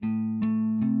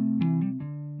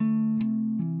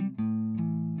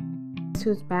Guess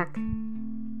who's back?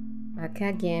 Back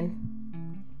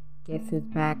again. Guess who's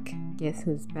back? Guess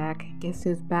who's back? Guess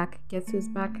who's back? Guess who's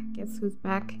back? Guess who's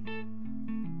back?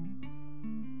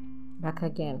 Back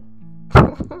again.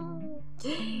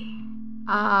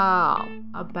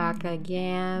 I'm back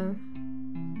again.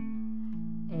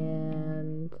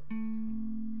 And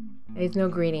there's no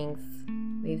greetings.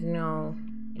 There's no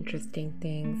interesting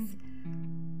things.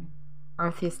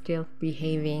 Earth is still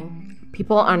behaving.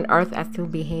 People on Earth are still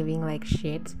behaving like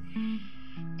shit.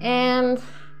 And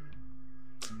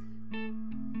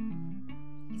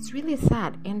it's really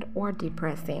sad and or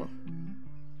depressing.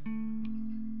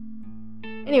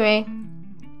 Anyway,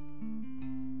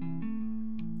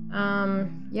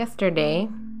 yesterday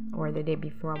or the day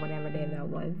before, whatever day that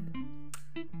was.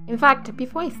 In fact,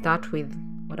 before I start with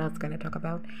what I was going to talk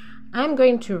about, I'm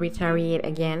going to reiterate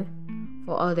again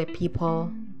for all the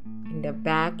people in the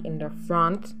back, in the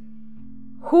front,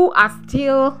 who are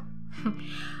still...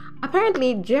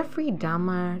 Apparently, Jeffrey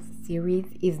Dahmer's series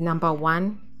is number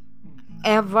 1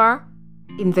 ever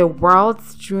in the world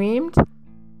streamed.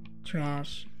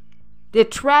 Trash. The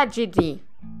tragedy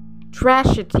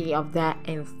of that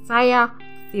entire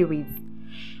series.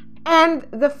 And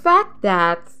the fact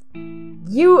that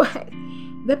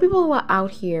the people who are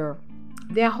out here,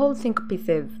 they're whole think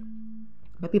pieces.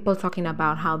 But people talking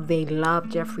about how they love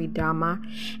Jeffrey Dahmer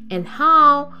and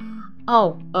how,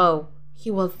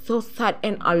 he was so sad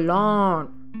and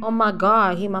alone. Oh my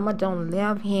God, his mama don't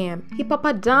love him. His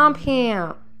papa dump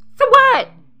him. So what?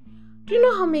 Do you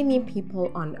know how many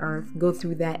people on earth go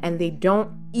through that and they don't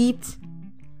eat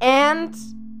and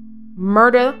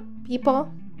murder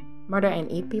people? Murder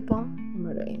and eat people?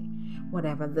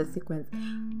 Whatever the sequence.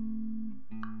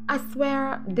 I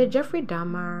swear, the Jeffrey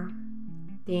Dahmer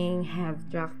thing has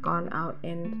just gone out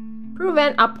and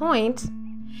proven a point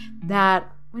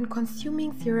that when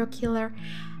consuming serial killer,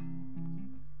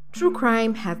 true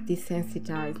crime has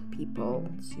desensitized people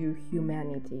to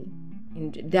humanity.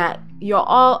 And that you're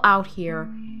all out here,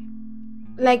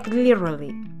 like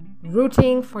literally,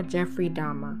 rooting for Jeffrey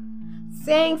Dahmer.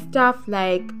 Saying stuff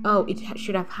like, it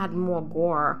should have had more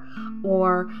gore.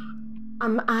 Or,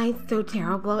 am I so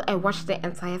terrible? I watched the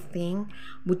entire thing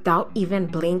without even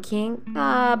blinking.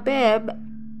 Babe,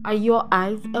 are your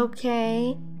eyes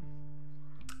okay?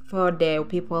 For the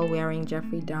people wearing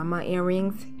Jeffrey Dahmer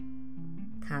earrings,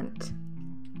 can't.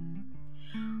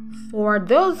 For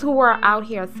those who are out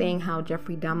here saying how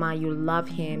Jeffrey Dahmer, you love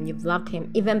him, you've loved him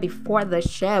even before the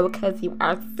show because you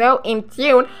are so in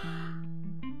tune.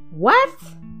 What?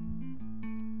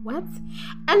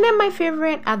 And then my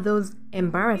favorite are those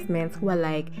embarrassments who are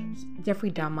like,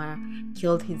 Jeffrey Dahmer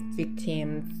killed his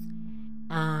victims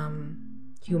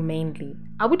humanely.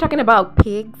 Are we talking about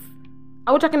pigs?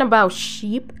 Are we talking about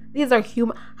sheep? These are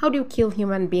human. How do you kill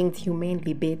human beings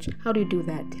humanely, bitch? How do you do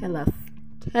that? Tell us.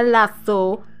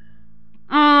 So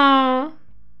I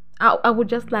would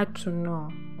just like to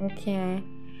know. Okay.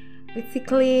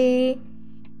 Basically,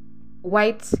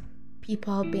 white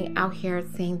people being out here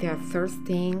saying they're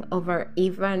thirsting over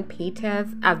Evan Peters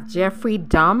as Jeffrey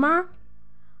Dahmer?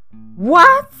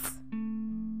 What?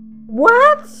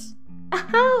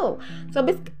 Oh. So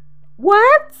basically,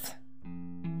 what?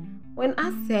 When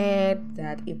I said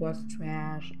that it was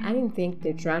trash, I didn't think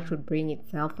the trash would bring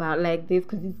itself out like this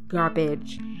because it's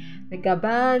garbage. The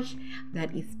garbage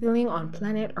that is spilling on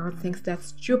planet Earth thanks to that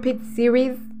stupid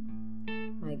series.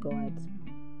 My God.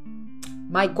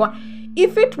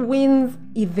 If it wins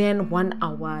even 1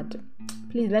 award,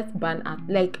 please let's ban Earth.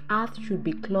 Like, Earth should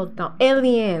be closed down.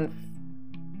 Aliens,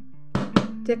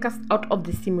 take us out of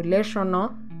the simulation,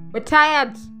 no? We're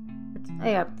tired.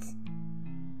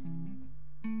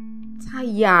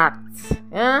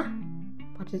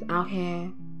 But is out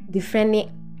here defending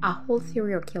a whole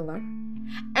serial killer.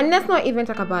 And let's not even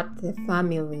talk about the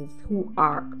families who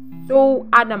are so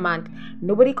adamant.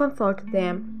 Nobody consulted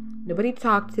them. Nobody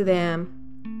talked to them.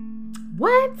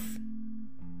 What?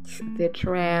 The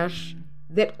trash.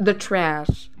 The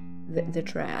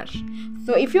trash.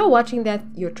 So if you're watching that,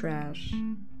 you're trash.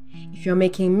 If you're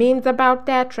making memes about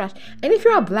that, trash. And if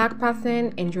you're a black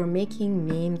person and you're making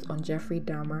memes on Jeffrey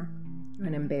Dahmer, you're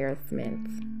an embarrassment.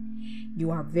 You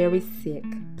are very sick.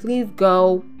 Please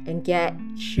go and get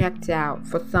checked out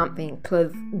for something.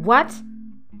 Because what?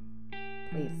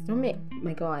 Please don't make...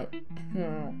 My God.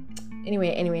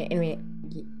 Anyway.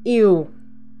 Ew.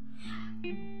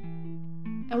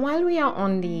 And while we are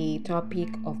on the topic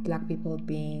of black people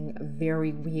being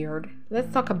very weird,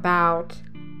 let's talk about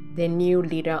the new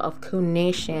leader of Coon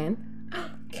Nation,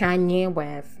 Kanye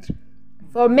West.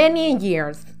 For many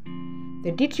years,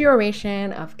 the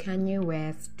deterioration of Kanye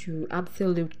West to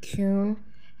absolute coon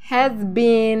has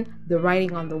been the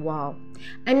writing on the wall.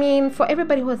 I mean, for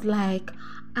everybody who was like,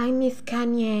 I miss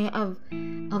Kanye of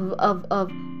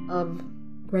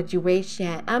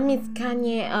graduation. I miss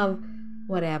Kanye of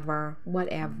whatever.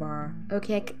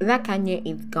 Okay, that Kanye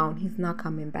is gone. He's not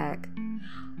coming back.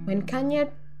 When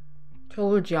Kanye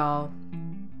told y'all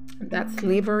that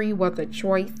slavery was a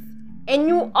choice, and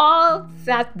you all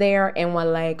sat there and were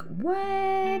like,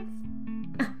 what?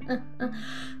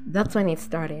 That's when it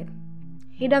started.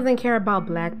 He doesn't care about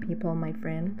black people, my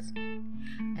friends.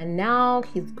 And now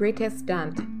his greatest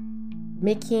stunt,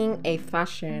 making a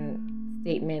fashion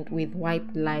statement with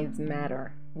White Lives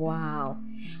Matter. Wow.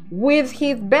 With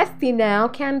his bestie now,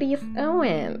 Candace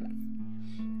Owens.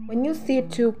 When you see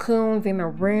two coons in a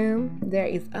room, there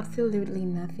is absolutely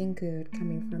nothing good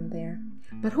coming from there.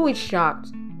 But who is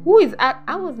shocked?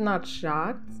 I was not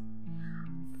shocked.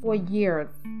 For years,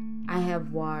 I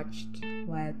have watched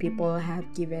while people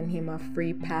have given him a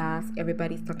free pass.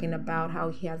 Everybody's talking about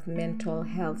how he has mental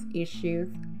health issues.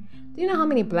 Do you know how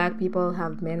many black people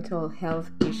have mental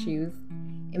health issues?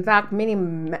 In fact, many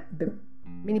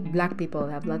black people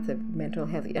have lots of mental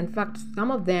health. In fact, some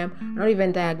of them are not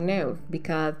even diagnosed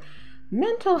because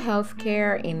mental health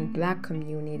care in black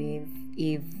communities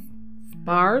is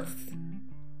sparse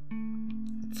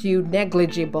to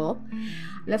negligible.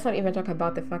 Let's not even talk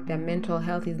about the fact that mental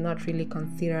health is not really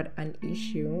considered an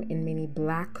issue in many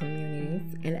black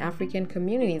communities and African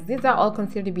communities. These are all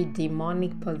considered to be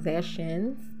demonic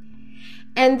possessions.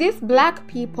 And these black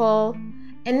people,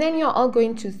 and then you're all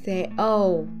going to say,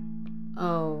 oh,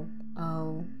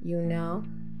 you know,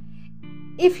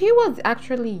 if he was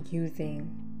actually using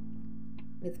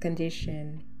his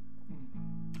condition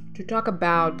to talk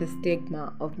about the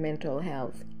stigma of mental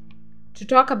health, to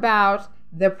talk about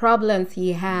the problems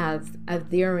he has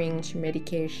adhering to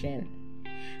medication.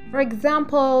 For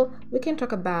example, we can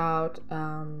talk about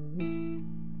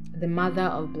the mother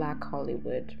of Black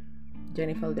Hollywood,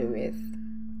 Jennifer Lewis.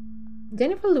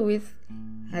 Jennifer Lewis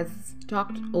has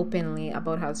talked openly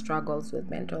about her struggles with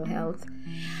mental health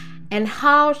and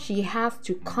how she has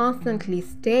to constantly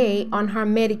stay on her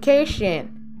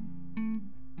medication.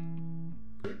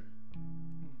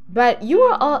 But you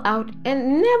are all out,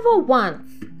 and never once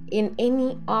in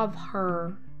any of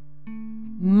her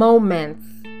moments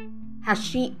has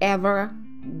she ever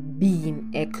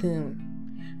been a coon.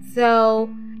 So,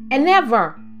 and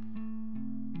never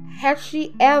has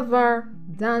she ever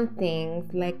done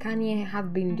things like Kanye has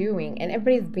been doing, and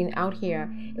everybody's been out here.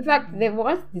 In fact, the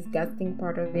most disgusting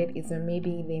part of it is when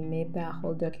maybe they made that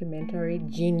whole documentary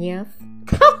Genius.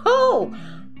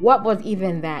 What was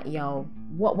even that, yo?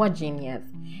 What Genius?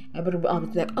 Everybody was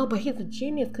always like, oh, but he's a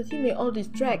genius because he made all these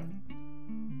tracks.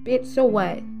 Bitch, so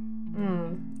what?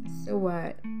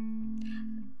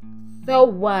 So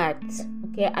what?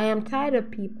 Okay, I am tired of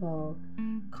people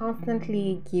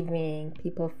constantly giving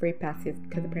people free passes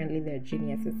because apparently they're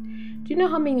geniuses. Do you know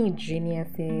how many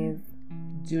geniuses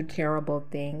do terrible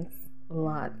things?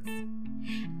 Lots.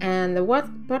 And the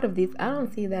worst part of this, I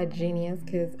don't see that genius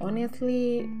because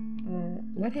honestly,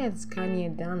 what has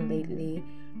Kanye done lately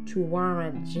to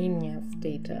warrant genius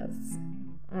status?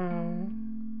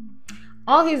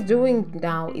 All he's doing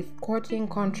now is courting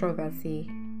controversy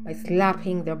by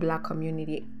slapping the black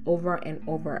community over and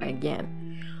over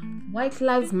again. White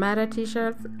Lives Matter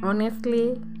t-shirts,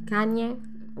 honestly, Kanye,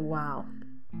 wow.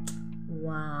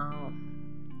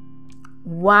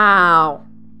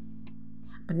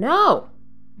 But no,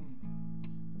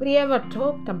 nobody ever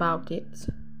talked about it.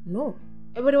 No,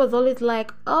 everybody was always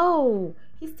like, oh,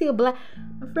 he's still black.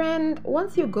 My friend,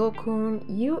 once you go coon,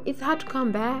 it's hard to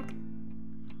come back.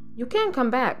 You can come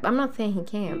back. I'm not saying he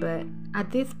can't, but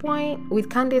at this point, with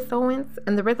Candace Owens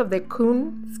and the rest of the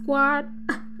coon squad,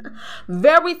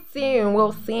 very soon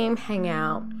we'll see him hang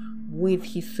out with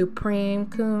his supreme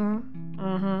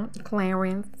coon,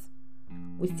 Clarence.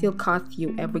 We still cost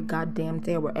you every goddamn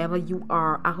day wherever you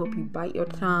are. I hope you bite your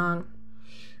tongue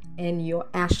and you're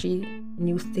ashy and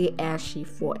you stay ashy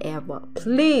forever.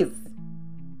 Please.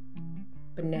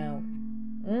 But no.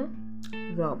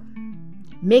 Well,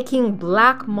 making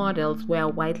black models wear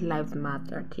White Lives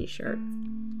Matter t-shirts.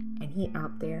 And he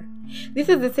out there. This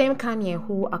is the same Kanye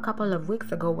who a couple of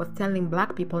weeks ago was telling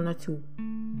black people not to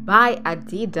buy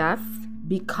Adidas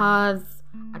because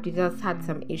Adidas had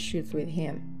some issues with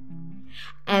him.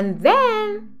 And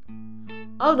then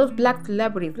all those black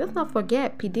celebrities, let's not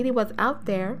forget, P. Diddy was out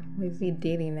there. Is he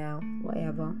Diddy now?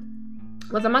 Whatever.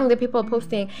 Was among the people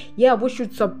posting, yeah, we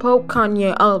should support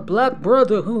Kanye, our black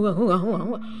brother.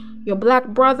 Your black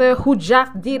brother who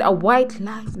just did a White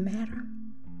Lives Matter.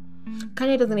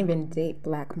 Kanye doesn't even date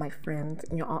black, my friends.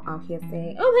 And you're all out here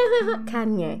saying, oh,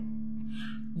 Kanye.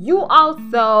 You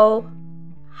also,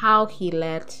 how he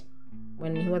let,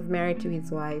 when he was married to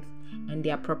his wife, and the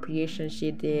appropriation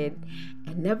she did,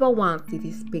 and never once did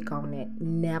he speak on it.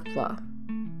 Never.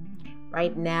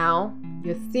 Right now,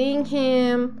 you're seeing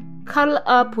him cuddle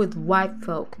up with white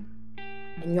folk,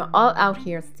 and you're all out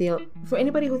here still. For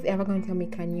anybody who's ever going to tell me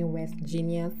Kanye West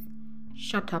genius,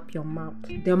 shut up your mouth.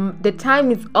 The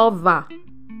time is over.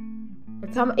 The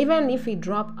time, even if he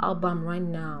drop album right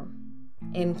now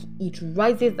and it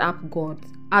rises up God,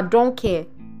 I don't care.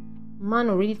 Man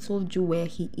already told you where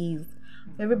he is.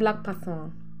 For every black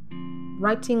person,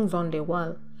 writings on the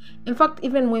wall. In fact,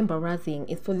 even more embarrassing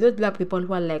is for those black people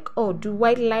who are like, oh, do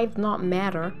white lives not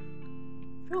matter?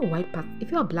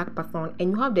 If you're a black person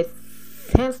and you have the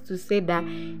sense to say that,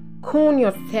 coon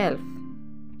yourself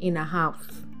in a house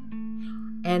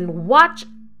and watch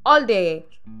all the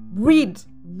read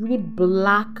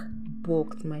black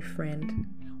books, my friend.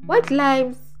 White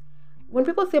lives, when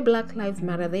people say black lives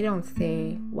matter, they don't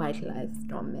say white lives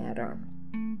don't matter.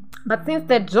 But since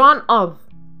the dawn of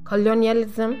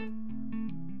colonialism,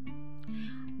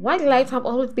 white lives have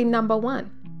always been number one.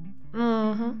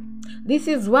 This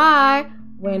is why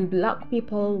when black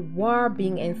people were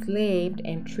being enslaved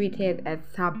and treated as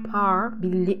subpar,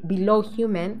 below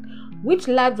human, which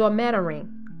lives were mattering?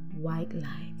 White lives.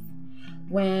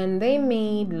 When they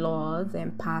made laws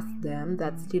and passed them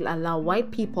that still allow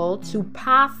white people to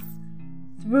pass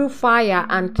through fire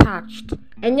untouched,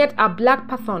 and yet a black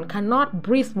person cannot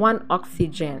breathe one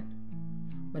oxygen.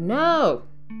 But no,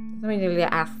 somebody really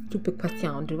asked stupid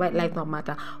question: do white lives not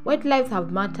matter? White lives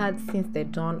have mattered since the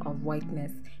dawn of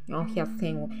whiteness. You're here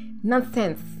saying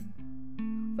nonsense.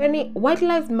 White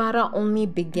lives matter only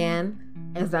began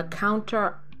as a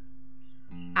counter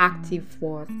active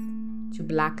force to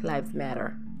Black Lives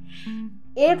Matter.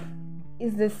 It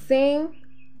is the same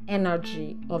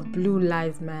energy of Blue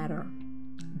Lives Matter.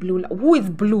 Who is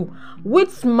blue? Which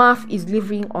Smurf is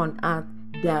living on Earth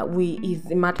that is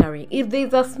mattering? If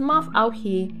there's a Smurf out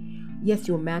here, yes,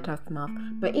 you matter, Smurf.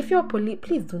 But if you're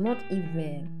please do not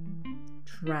even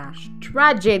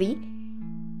tragedy,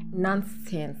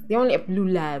 nonsense. They only have blue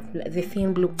lives, the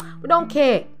same blue. We don't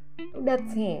care.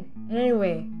 That's it.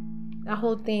 Anyway, that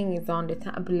whole thing is on the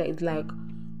top. It's like,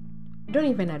 don't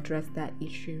even address that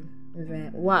issue.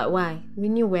 Why? We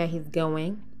knew where he's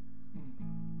going.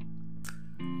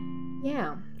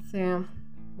 Yeah, so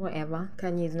whatever.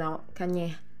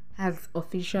 Kanye has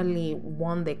officially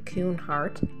won the coon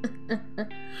heart.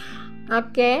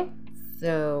 Okay,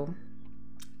 so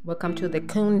welcome to the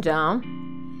coon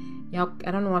dome. Y'all,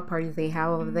 I don't know what parties they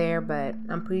have over there, but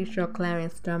I'm pretty sure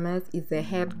Clarence Thomas is the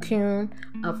head coon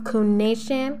of Coon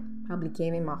Nation. Probably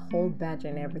gave him a whole badge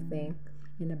and everything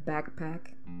in a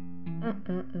backpack.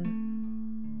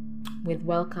 With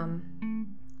welcome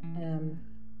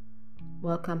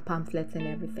pamphlets and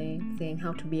everything, saying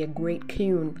how to be a great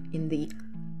coon in the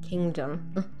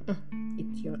kingdom.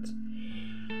 Idiot.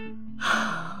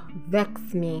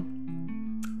 Vex me.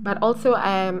 But also,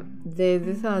 there's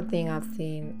this other thing I've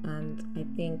seen, and I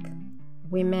think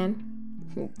women,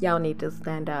 y'all need to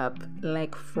stand up,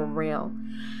 like for real.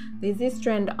 There's this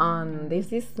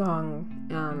song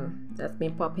that's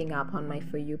been popping up on my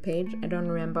For You page. I don't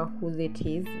remember who it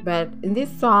is, but in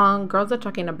this song, girls are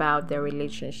talking about their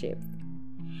relationships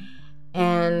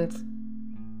and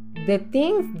the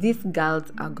things these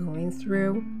girls are going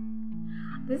through.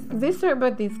 This story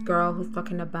about this girl who's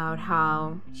talking about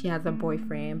how she has a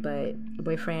boyfriend, but the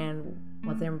boyfriend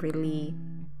wasn't really,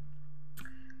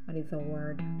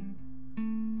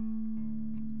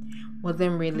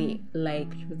 wasn't really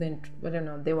like, I don't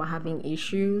know, they were having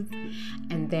issues,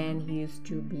 and then he used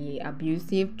to be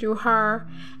abusive to her,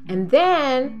 and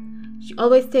then she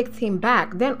always takes him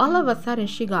back. Then all of a sudden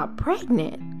she got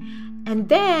pregnant, and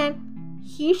then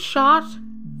he shot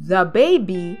the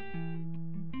baby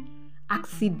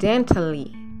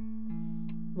accidentally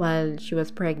while she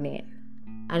was pregnant.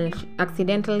 And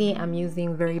accidentally, I'm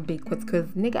using very big quotes, because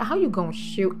nigga, how you gonna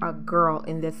shoot a girl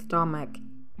in the stomach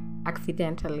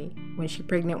accidentally when she's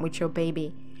pregnant with your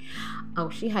baby? Oh,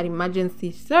 she had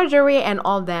emergency surgery and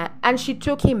all that, and she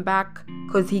took him back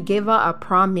because he gave her a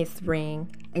promise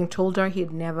ring and told her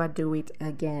he'd never do it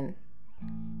again.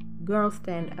 Girl,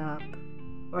 stand up.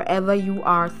 Wherever you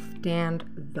are, stand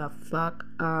the fuck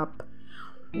up.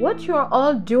 What you're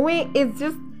all doing is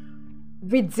just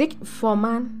ridiculous.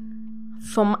 Man.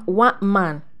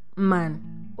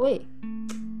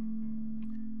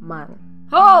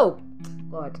 Oh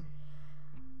God.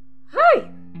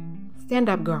 Hey, stand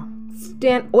up, girl.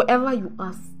 Stand wherever you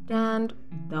are. Stand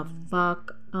the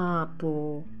fuck up.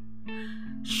 Oh.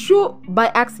 shoot by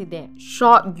accident,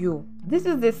 shot you. This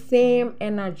is the same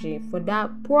energy for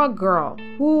that poor girl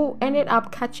who ended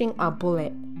up catching a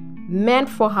bullet meant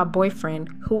for her boyfriend,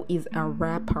 who is a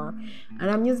rapper. And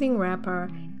I'm using rapper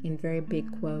in very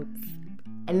big quotes.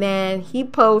 And then he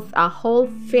posts a whole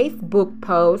Facebook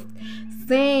post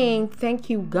saying, "Thank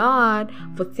you, God,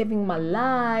 for saving my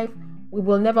life. We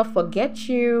will never forget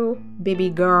you, baby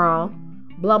girl.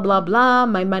 Blah, blah, blah.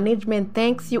 My management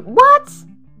thanks you." What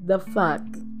the fuck?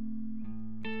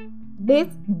 This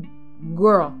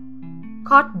girl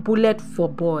caught bullet for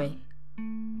boy.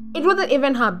 It wasn't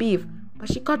even her beef, but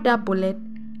she caught that bullet.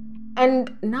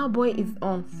 And now boy is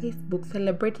on Facebook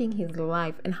celebrating his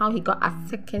life and how he got a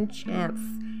second chance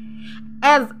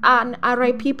as an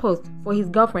RIP post for his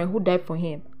girlfriend who died for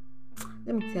him.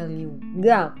 Let me tell you,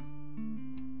 girl,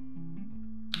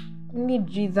 only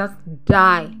Jesus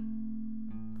die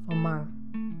for man.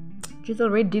 Jesus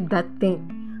already did that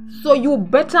thing, so you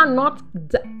better not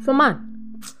die for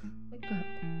man. Wake up.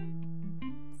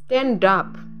 Stand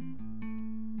up.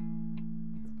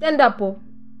 Stand up, oh.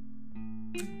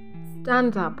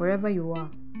 Stand up wherever you are.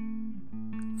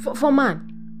 For man.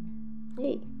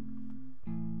 Hey.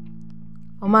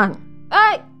 For man.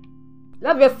 Hey!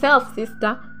 Love yourself,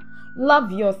 sister.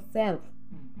 Love yourself.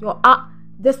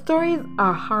 The stories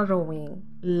are harrowing,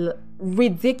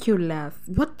 ridiculous.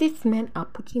 What these men are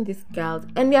putting these girls,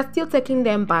 and they are still taking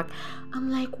them back.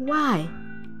 I'm like, why?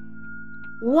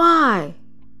 Why?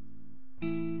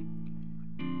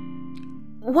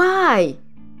 Why?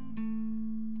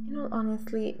 You know,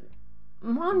 honestly,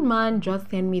 one man just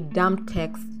sent me damn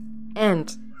text,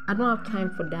 and I don't have time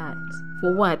for that.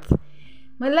 For what?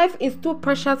 My life is too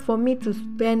precious for me to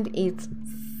spend it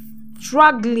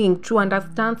struggling to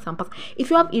understand some parts. If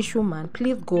you have issue, man,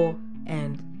 please go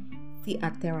and see a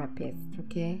therapist,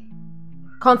 okay?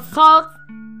 Consult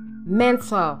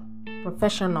mental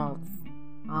professionals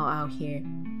all out here.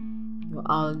 You're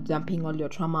all dumping all your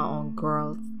trauma on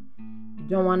girls. You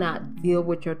don't want to deal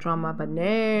with your trauma, but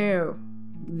no.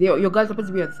 Your girl's supposed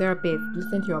to be a therapist.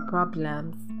 Listen to your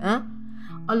problems. Huh?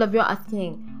 All of you are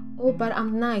saying, "Oh, but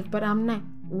I'm nice, but I'm nice."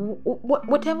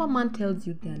 Whatever man tells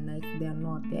you they're nice, they're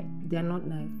not. They're not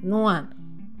nice. No one.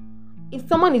 If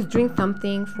someone is doing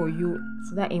something for you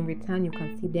so that in return you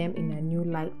can see them in a new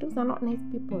light, those are not nice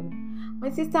people. My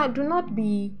sister, do not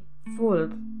be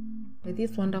fooled by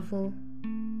these wonderful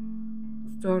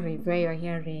stories where you're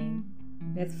hearing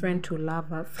best friend to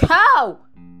lovers. How?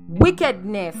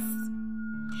 Wickedness.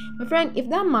 My friend, if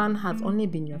that man has only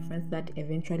been your friend so that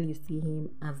eventually you see him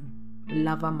as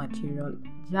lover material,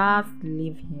 just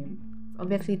leave him. It's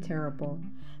obviously terrible.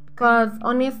 Because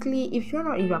honestly, if you're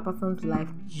not in your person's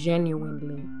life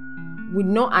genuinely, with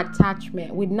no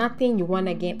attachment, with nothing you want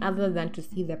again other than to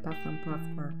see the person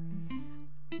prosper,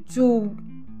 to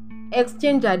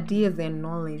exchange ideas and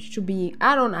knowledge, to be,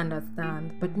 I don't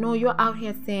understand. But no, you're out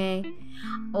here saying,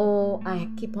 "Oh, I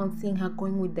keep on seeing her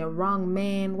going with the wrong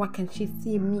man. Why can't she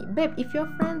see me?" Babe, if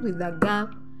you're friends with that girl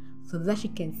so that she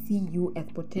can see you as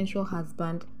potential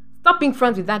husband, stop being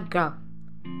friends with that girl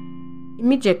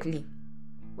immediately.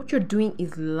 What you're doing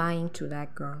is lying to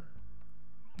that girl.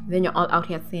 Then you're all out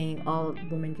here saying all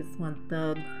women just want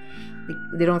thugs.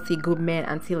 They don't see good men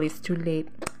until it's too late.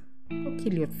 Go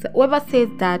kill yourself. Whoever says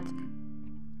that,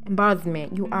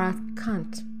 embarrassment, you are a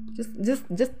cunt.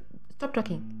 Just stop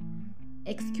talking.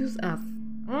 Excuse us.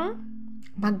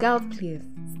 But girls, please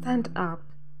stand up.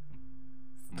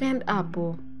 Stand up,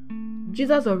 oh.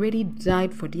 Jesus already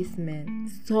died for these men,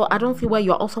 so I don't see why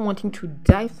you're also wanting to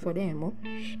die for them. Oh?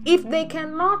 If they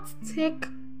cannot take,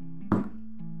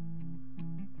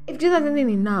 if Jesus isn't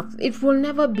enough, it will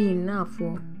never be enough.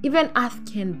 Oh? Even us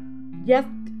can just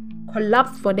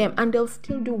collapse for them, and they'll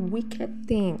still do wicked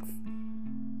things.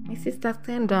 My sister,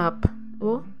 stand up.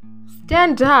 Oh,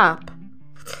 stand up.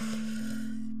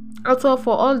 Also,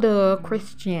 for all the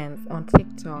Christians on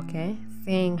TikTok,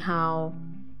 saying how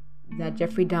that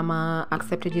Jeffrey Dahmer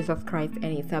accepted Jesus Christ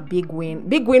and it's a big win.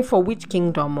 Big win for which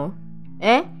kingdom? Oh?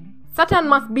 Satan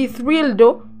must be thrilled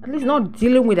though. At least not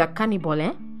dealing with a cannibal.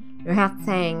 You're here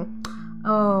saying,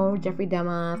 "Oh, Jeffrey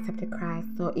Dahmer accepted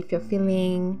Christ. So if you're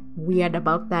feeling weird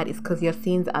about that, it's because your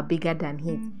sins are bigger than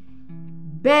his."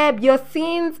 Babe, your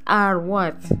sins are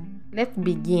what? Let's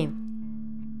begin.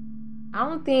 I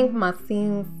don't think my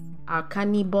sins are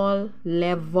cannibal,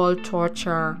 level,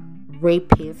 torture,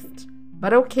 rapist.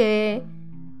 But okay.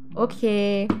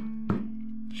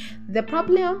 The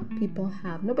problem people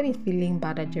have, nobody's feeling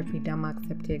bad that Jeffrey Dahmer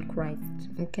accepted Christ.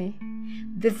 Okay.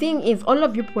 The thing is, all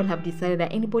of you people have decided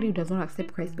that anybody who does not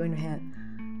accept Christ is going to hell.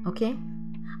 Okay.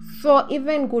 So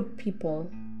even good people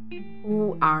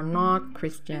who are not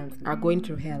Christians are going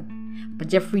to hell. But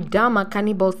Jeffrey Dahmer,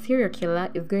 cannibal serial killer,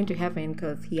 is going to heaven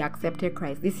because he accepted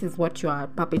Christ. This is what you are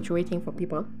perpetuating for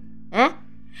people.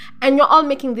 And you're all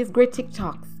making these great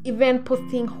TikToks, even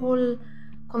posting whole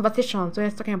conversations where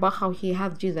he's talking about how he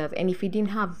has Jesus. And if he didn't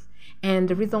have, and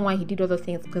the reason why he did all those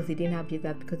things because he didn't have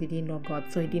Jesus, because he didn't know God.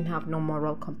 So he didn't have no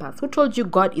moral compass. Who told you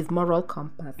God is moral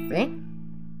compass?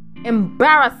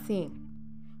 Embarrassing.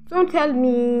 Don't tell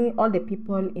me all the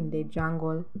people in the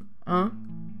jungle,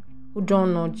 who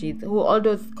don't know Jesus, who all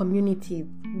those communities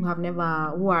who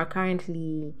are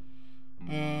currently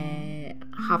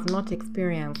have not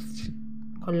experienced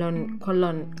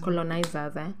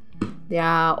colonizers. They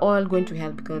are all going to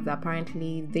hell because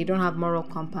apparently they don't have moral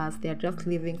compass. They are just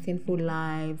living sinful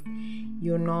lives.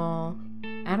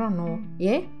 I don't know.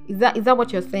 Yeah, is that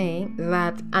what you're saying?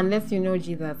 That unless you know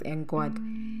Jesus and God,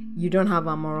 you don't have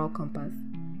a moral compass.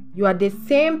 You are the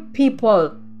same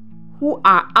people who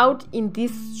are out in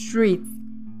these streets,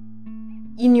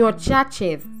 in your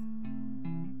churches.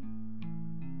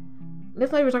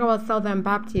 Let's not even talk about Southern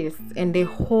Baptists and the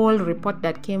whole report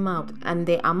that came out and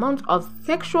the amount of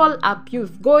sexual abuse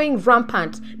going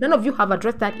rampant. None of you have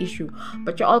addressed that issue,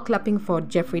 but you're all clapping for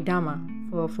Jeffrey Dahmer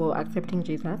for accepting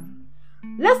Jesus.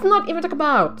 Let's not even talk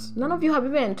about, none of you have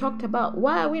even talked about,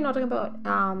 why are we not talking about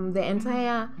the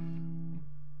entire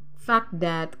fact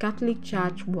that Catholic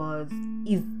Church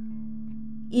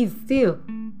is still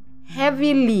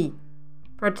heavily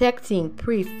protecting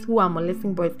priests who are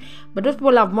molesting boys, but those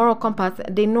people have moral compass.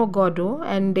 They know God,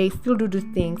 and they still do these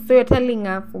things. So you're telling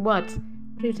us what?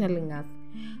 What are you telling us?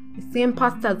 The same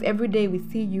pastors every day we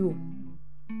see you.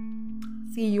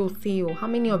 How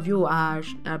many of you are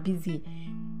busy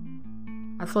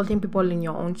assaulting people in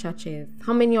your own churches?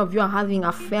 How many of you are having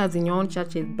affairs in your own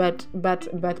churches? But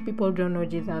people don't know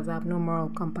Jesus, have no moral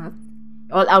compass.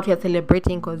 All out here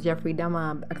celebrating because Jeffrey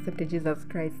Dahmer accepted Jesus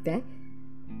Christ.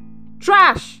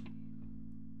 Trash!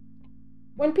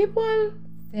 When people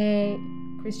say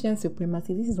Christian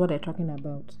supremacy, this is what they're talking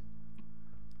about.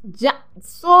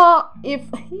 So if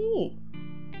he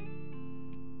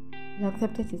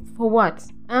accepted it, for what?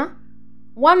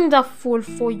 Wonderful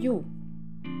for you.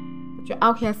 But you're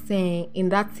out here saying in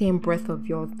that same breath of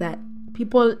yours that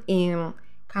people in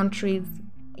countries,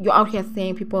 you're out here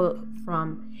saying people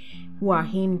who are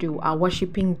Hindu are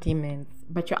worshipping demons,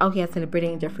 but you're out here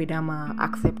celebrating Jeffrey Dahmer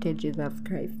accepted Jesus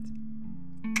Christ.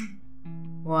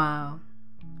 Wow.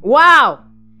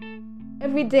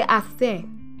 Every day I say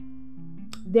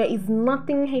there is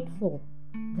nothing hateful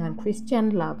than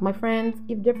Christian love. My friends,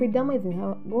 if Jeffrey Dahmer is in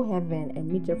hell, go heaven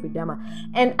and meet Jeffrey Dahmer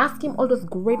and ask him all those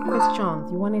great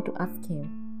questions you wanted to ask him.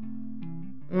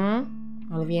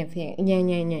 Olivia saying,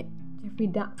 yeah. Jeffrey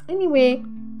Dahmer. Anyway,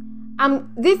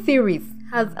 this series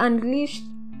has unleashed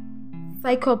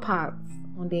psychopaths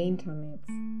on the internet.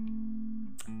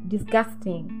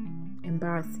 Disgusting,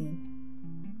 embarrassing.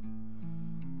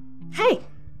 Hey,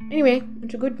 anyway,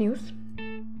 into good news.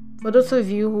 For those of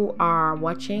you who are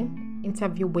watching,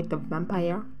 Interview with the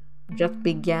Vampire just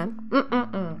began.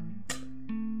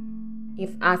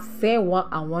 If I say what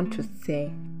I want to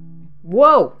say,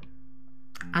 whoa,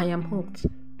 I am hooked.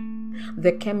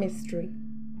 The chemistry,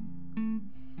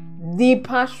 the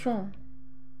passion,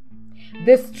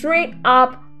 the straight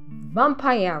up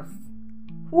vampires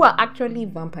who are actually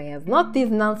vampires, not this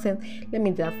nonsense. Let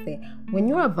me just say, when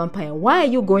you're a vampire, why are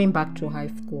you going back to high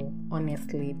school?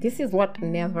 Honestly, this is what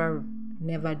never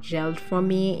gelled for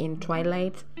me in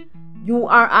Twilight. You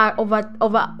are over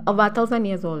 1,000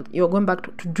 years old. You're going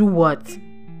back to do what?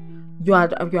 You're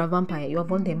a vampire. You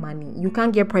have all the money. You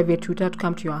can't get private tutor to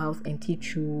come to your house and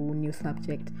teach you new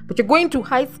subject. But you're going to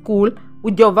high school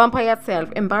with your vampire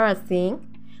self. Embarrassing.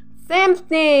 Same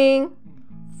thing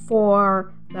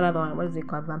for that other one. What is it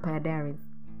called? Vampire Diaries.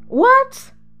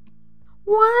 What?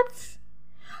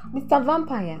 Mr.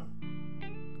 Vampire,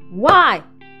 why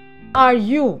are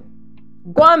you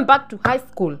going back to high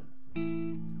school?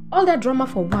 All that drama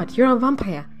for what? You're a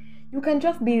vampire. You can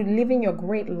just be living your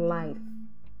great life.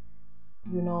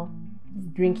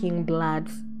 Drinking blood,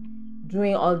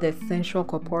 doing all the sensual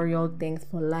corporeal things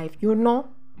for life.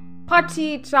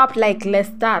 Party trap like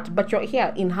Lestat, but you're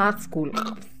here in high school.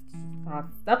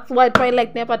 That's why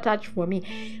Twilight never touched for me.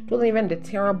 It wasn't even the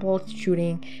terrible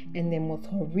shooting and the most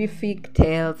horrific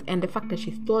tales and the fact that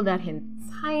she stole that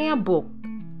entire book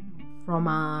from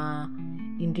a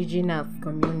indigenous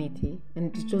community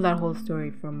and she stole that whole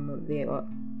story from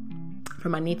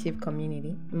a native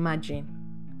community. Imagine.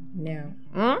 No.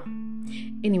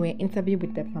 Anyway, Interview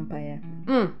with the Vampire.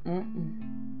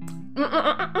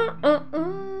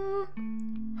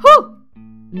 Who?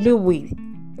 Louis.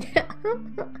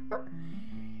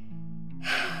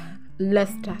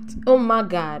 Lestat. Oh my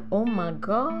god. Oh my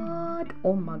god.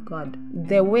 Oh my god.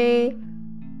 The way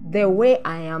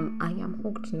I am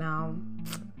hooked now.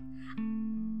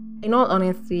 In all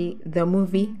honesty, the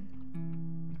movie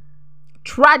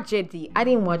Tragedy. I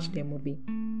didn't watch the movie.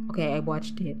 Okay, I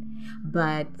watched it,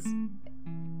 but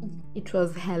it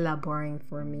was hella boring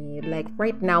for me. Like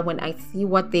right now, when I see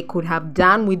what they could have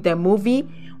done with the movie,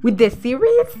 with the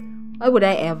series, why would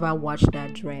I ever watch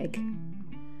that drag?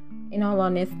 In all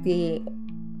honesty,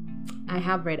 I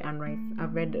have read Anne Rice.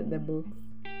 I've read the books,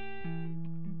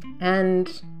 and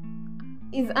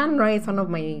is Anne Rice one of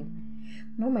my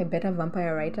better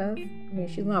vampire writers? I mean,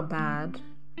 she's not bad.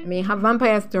 I mean, her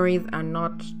vampire stories are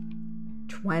not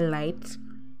Twilight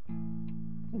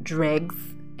dregs,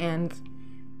 and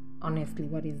honestly,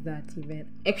 what is that even?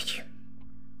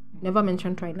 Never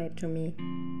mention Twilight to me.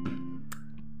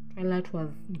 Twilight was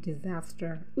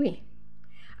disaster.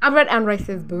 I've read Anne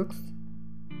Rice's books,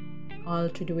 all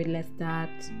to do with Lestat.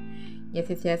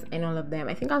 Yes, and all of them.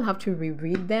 I think I'll have to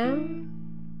reread them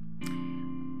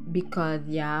because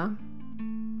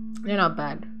they're not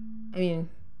bad. I mean,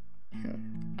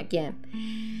 again.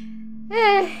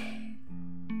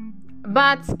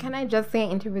 But can I just say,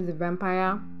 Interview with the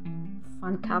Vampire,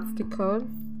 fantastical.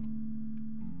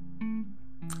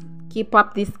 Keep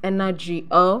up this energy.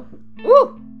 Oh,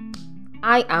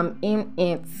 I am in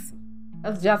it.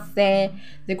 Let's just say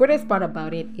the greatest part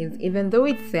about it is, even though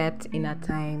it's set in a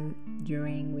time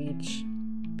during which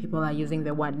people are using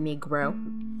the word Negro,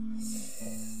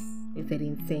 is it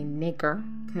insane nigger?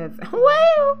 Because,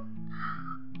 well,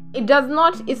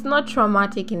 it's not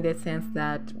traumatic in the sense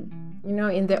that,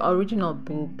 in the original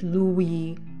book,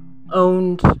 Louis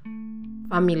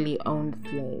family owned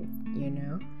slaves,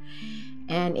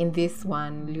 and in this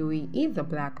one, Louis is a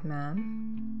black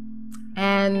man.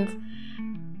 And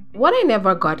what I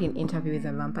never got in Interview with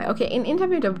a Vampire, okay, in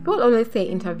Interview, people always say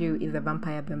Interview is a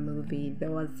Vampire, the movie,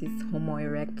 there was this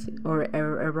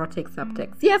erotic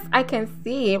subtext. Yes, I can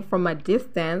see it from a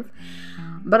distance,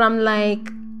 but I'm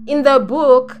like, in the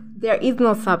book, there is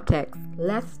no subtext.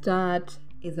 Lestat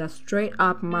is a straight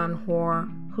up man whore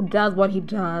who does what he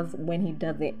does when he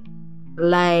does it.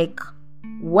 Like,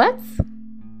 what?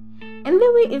 And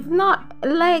Louis is not,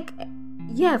 like,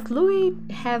 yes, Louis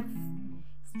has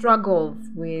struggles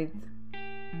with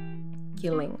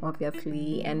killing,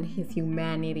 obviously, and his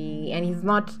humanity, and he's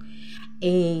not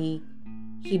a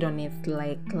hedonist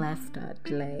like Lestat.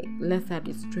 Like, Lestat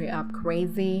is straight up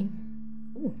crazy.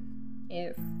 Ooh,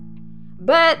 yes.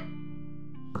 But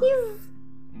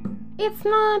it's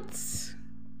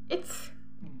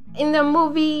in the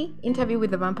movie Interview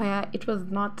with the Vampire, it was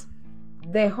not,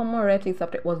 the homoerotic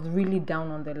subject was really down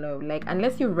on the low. Like,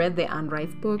 unless you read the Anne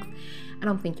Rice books, I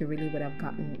don't think you really would have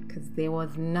gotten it, because there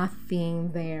was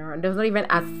nothing there. There was not even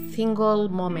a single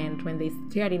moment when they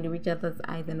stared into each other's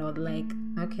eyes and was like,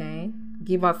 okay,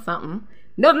 give us something.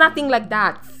 No, nothing like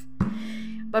that.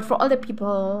 But for all the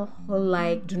people who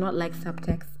do not like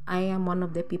subtext, I am one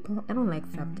of the people. I don't like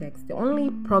subtext. The only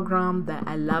program that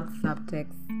I loved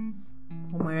subtext,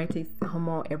 homoerotic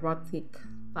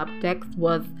subtext,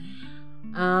 was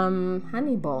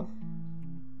Hannibal.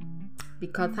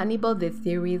 Because Hannibal, the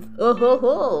series,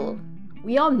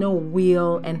 we all know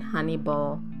Will and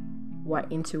Hannibal were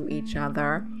into each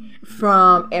other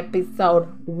from episode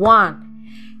 1.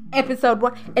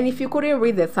 And if you couldn't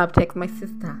read the subtext, my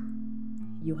sister,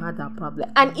 you had that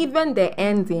problem. And even the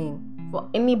ending, for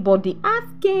anybody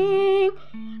asking,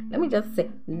 let me just say,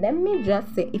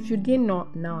 if you did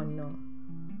not now know.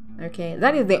 Okay,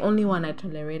 that is the only one I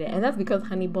tolerated, and that's because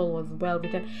Hannibal was well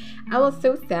written. I was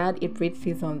so sad it reached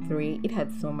season 3. It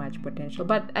had so much potential,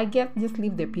 but I guess just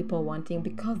leave the people wanting,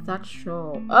 because that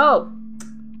show, I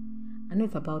know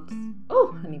it's about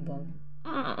Hannibal.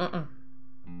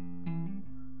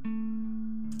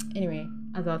 Anyway,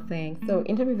 as I was saying, so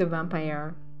Interview with the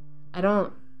Vampire, I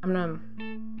don't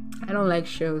like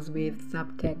shows with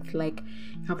subtext. Like,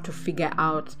 you have to figure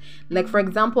out, like, for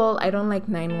example, I don't like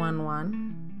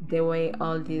 911. The way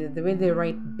they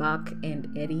write Buck and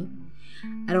Eddie,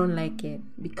 I don't like it,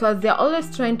 because they're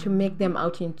always trying to make them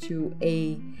out into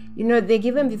a, they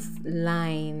give them these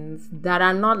lines that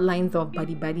are not lines of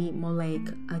buddy, more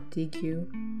like I dig you,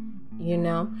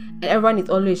 and everyone is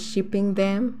always shipping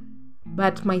them.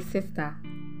 But my sister,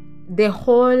 the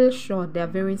whole show, they're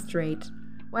very straight.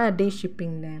 Why are they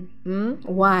shipping them?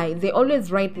 Why? They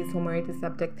always write this homoerotic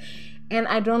subtext, and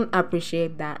I don't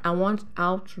appreciate that. I want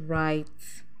outright.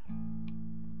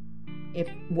 If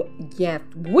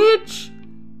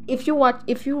you're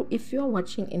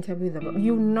watching Interview with the,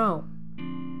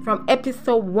 from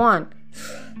episode 1,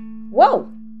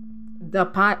 the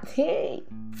part,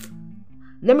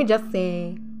 let me just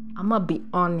say, I'ma be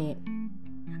on it.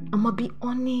 I'ma be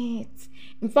on it.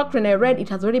 In fact, when I read it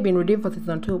has already been redeemed for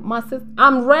season 2, my sis,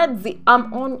 I'm ready.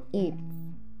 I'm on it.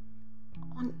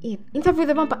 On it. Interview with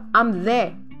the Vampire. I'm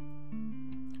there.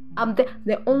 I'm there.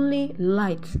 The only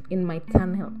light in my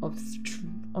tunnel of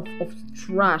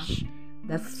trash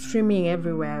that's streaming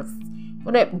everywhere.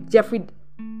 For that Jeffrey,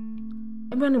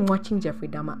 everyone watching Jeffrey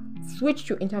Dahmer, switch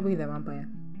to Interview with the Vampire.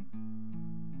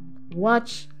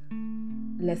 Watch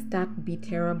Lestat be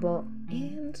terrible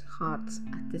and hot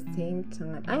at the same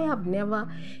time.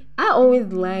 I always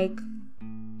like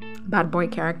bad boy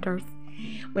characters.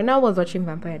 When I was watching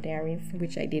Vampire Diaries,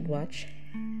 which I did watch,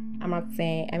 I'm not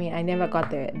saying, I never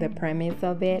got the premise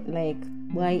of it. Like,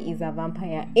 why is a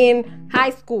vampire in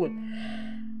high school?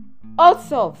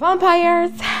 Also,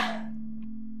 vampires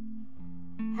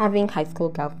having high school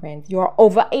girlfriends. You're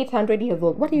over 800 years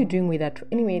old. What are you doing with that?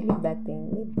 Anyway, leave that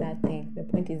thing. The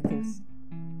point is this.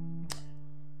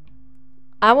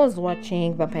 I was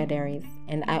watching Vampire Diaries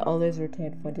and I always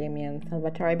rooted for Damien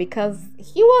Salvatore because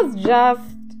he was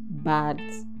just bad.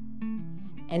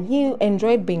 And he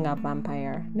enjoyed being a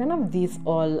vampire. None of this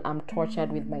all I'm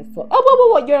tortured with my soul.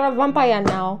 Oh, whoa, you're a vampire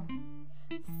now.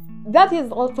 That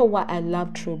is also why I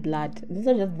love True Blood. These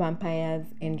are just vampires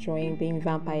enjoying being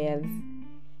vampires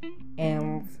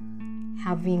and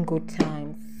having good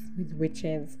times with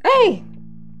witches. Hey!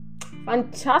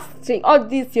 Fantastic. All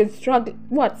this you're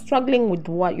struggling with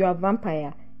what? You're a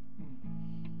vampire.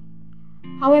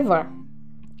 However,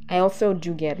 I also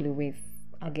do get Louis.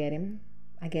 I get him.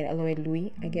 I get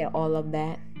Louis. I get all of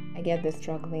that. I get the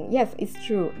struggling. Yes, it's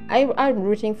true. I'm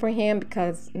rooting for him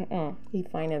because he's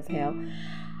fine as hell.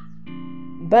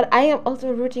 But I am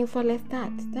also rooting for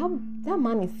Lestat. That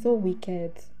man is so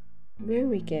wicked. Very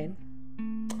wicked.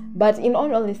 But in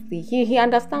all honesty, he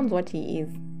understands what he is.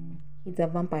 He's a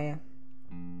vampire.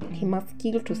 He must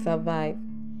kill to survive.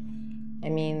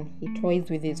 He toys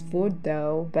with his food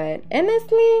though. But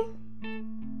honestly,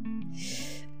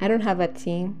 I don't have a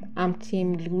team. I'm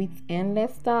team Louis and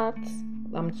Lestat.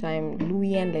 I'm team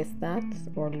Louis and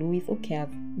Lestat. Or Louis, who cares?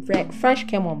 Fresh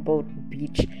came on board,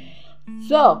 bitch.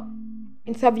 So,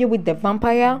 Interview with the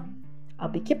Vampire. I'll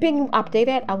be keeping you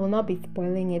updated. I will not be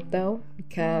spoiling it though.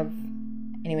 Because,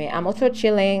 anyway, I'm also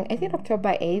chilling. I think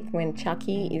October 8th when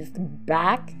Chucky is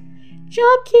back.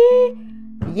 Chucky!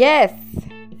 Yes!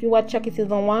 If you watch Chucky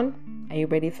Season 1, are you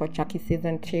ready for Chucky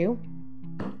Season 2?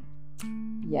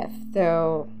 Yes,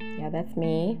 so yeah, that's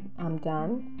me. I'm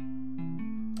done.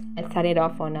 I started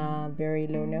off on a very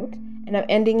low note and I'm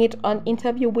ending it on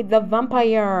Interview with the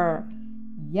Vampire.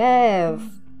 Yes.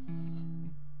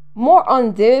 More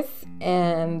on this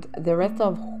and the rest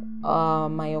of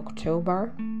my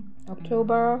October.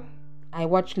 I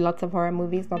watch lots of horror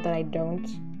movies, not that I don't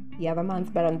the other months,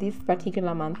 but on this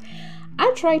particular month,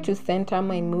 I try to center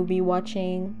my movie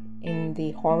watching in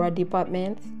the horror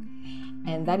department.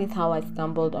 And that is how I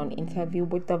stumbled on Interview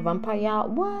with the Vampire.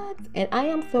 What? And I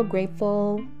am so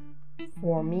grateful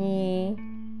for me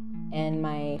and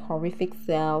my horrific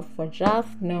self for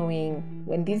just knowing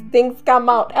when these things come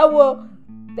out. I will.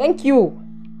 Thank you.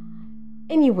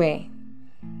 Anyway.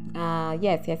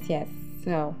 Yes.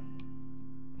 So,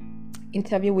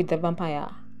 Interview with the Vampire.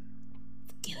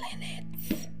 Killing it.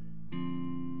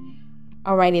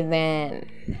 Alrighty then.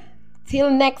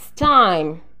 Till next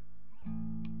time.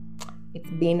 It's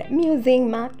been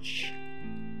amusing much.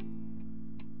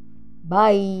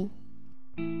 Bye.